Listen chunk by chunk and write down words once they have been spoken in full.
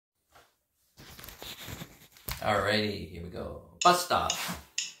Alrighty, here we go. Bus stop.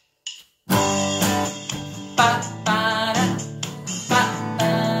 Ba-ba-da,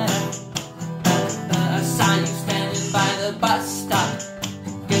 ba-ba-da, ba-ba. I saw you standing by the bus stop.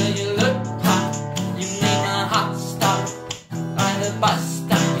 Girl, you look hot. You made my heart stop. By the bus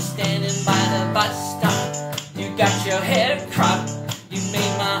stop, you're standing by the bus stop. You got your hair cropped. You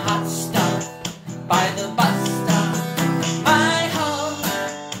made my heart stop. By the bus stop, my heart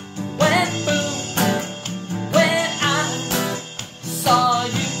went boom when I saw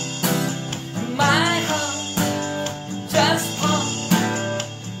you. My heart just pumped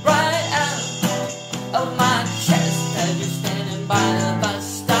right out of my chest as you're standing by the bus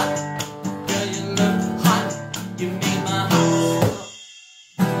stop. Girl, you look hot. You made my heart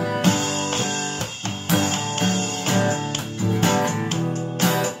stop.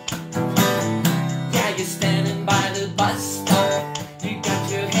 Yeah, you're standing by the bus stop. You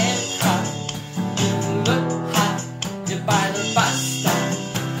got your head cropped. You look hot. You're by the bus stop.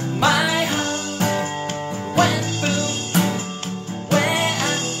 My heart went boom when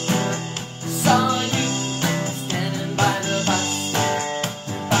I saw you standing by the bus stop.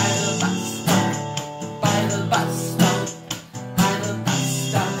 By the bus stop. By the bus stop. By the bus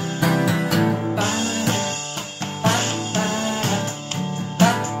stop.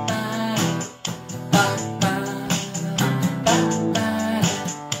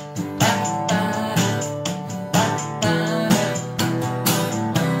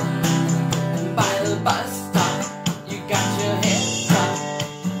 By the bus stop, you got your head cropped.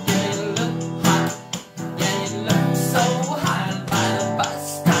 Yeah, you look hot. Yeah, you look so hot. By the bus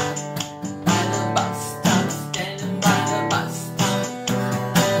stop, by the bus stop, standing by the bus stop.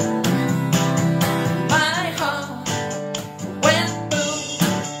 My heart went boom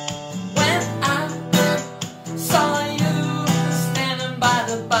when I saw you standing by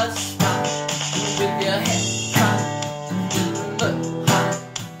the bus stop with your head cropped. You look hot.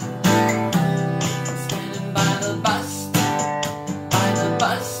 Standing by the bus stop, by the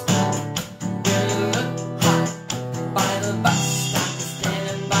bus stop. Girl, you look hot. By the bus stop,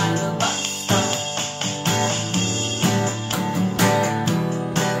 standing by the bus stop.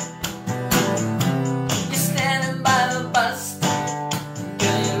 You're standing by the bus stop.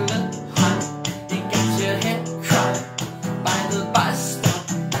 Girl, you look hot. You got your head cropped. By the bus stop,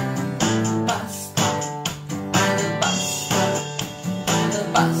 bus stop. By the bus stop, by the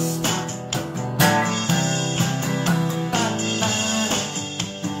bus stop.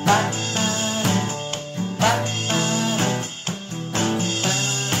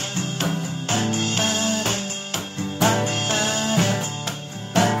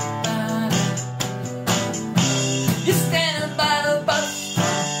 You're standing by the bus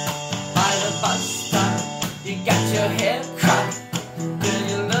stop, by the bus stop. You got your hair cropped. Girl,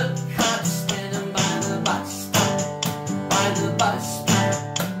 you look hot. Standing by the bus stop, by the bus stop.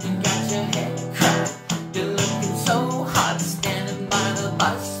 You got your hair cropped. You're looking so hot. Standing by the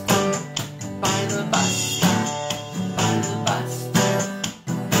bus stop, by the bus stop, by the bus stop.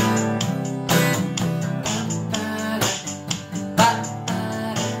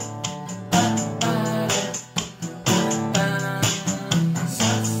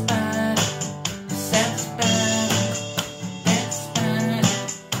 Sam Spada, Sam Spada, that's Spada.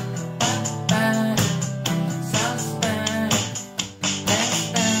 Sam Spada, that's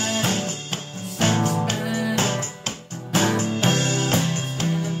Spada. Sam Spada.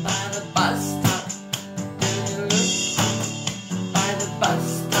 Standing by the bus stop. Girl, you look hot. By the bus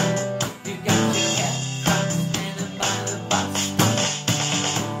stop. You got your head cropped. Standing by the bus stop.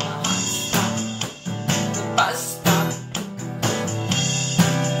 A hot stop. The bus stop.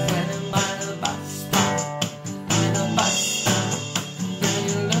 Standing by the bus stop. By the bus stop. Girl,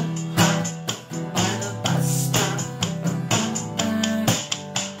 you look hot. By the bus stop.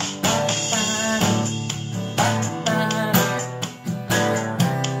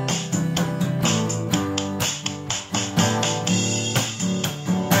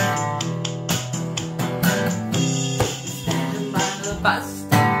 Standing by the bus